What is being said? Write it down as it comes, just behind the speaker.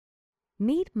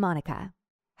Meet Monica.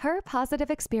 Her positive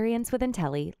experience with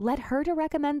Intely led her to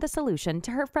recommend the solution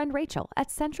to her friend Rachel at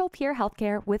Central Pier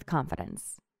Healthcare with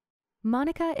confidence.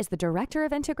 Monica is the Director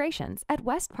of Integrations at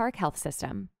West Park Health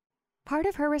System. Part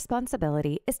of her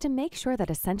responsibility is to make sure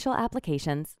that essential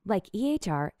applications like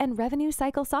EHR and Revenue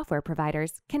Cycle software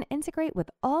providers can integrate with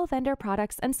all vendor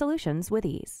products and solutions with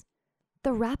ease.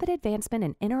 The rapid advancement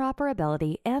in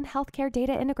interoperability and healthcare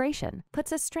data integration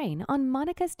puts a strain on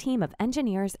Monica's team of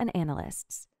engineers and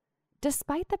analysts.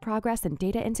 Despite the progress in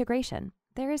data integration,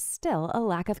 there is still a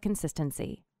lack of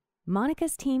consistency.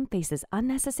 Monica's team faces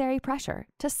unnecessary pressure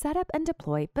to set up and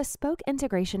deploy bespoke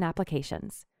integration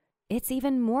applications. It's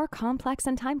even more complex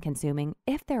and time-consuming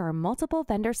if there are multiple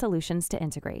vendor solutions to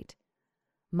integrate.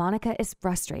 Monica is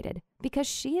frustrated because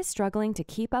she is struggling to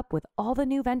keep up with all the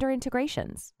new vendor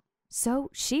integrations. So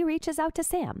she reaches out to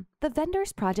Sam, the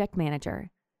vendor's project manager.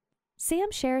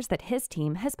 Sam shares that his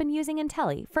team has been using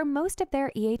Intely for most of their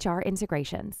EHR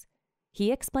integrations.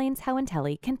 He explains how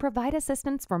Intely can provide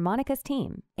assistance for Monica's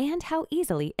team and how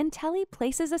easily Intely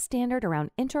places a standard around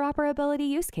interoperability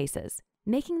use cases,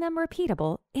 making them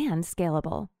repeatable and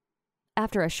scalable.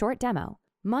 After a short demo,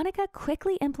 Monica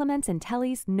quickly implements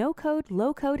Intely's no-code,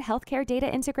 low-code healthcare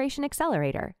data integration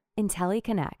accelerator, Intely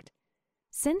Connect.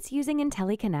 Since using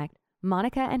Intely Connect,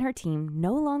 Monica and her team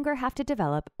no longer have to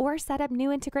develop or set up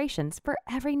new integrations for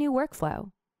every new workflow.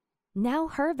 Now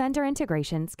her vendor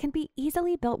integrations can be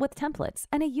easily built with templates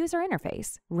and a user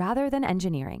interface rather than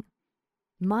engineering.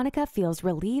 Monica feels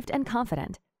relieved and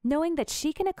confident, knowing that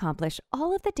she can accomplish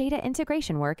all of the data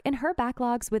integration work in her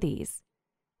backlogs with ease.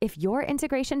 If your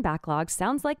integration backlog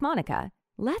sounds like Monica,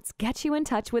 let's get you in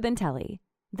touch with Intely.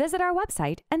 Visit our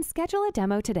website and schedule a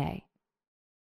demo today.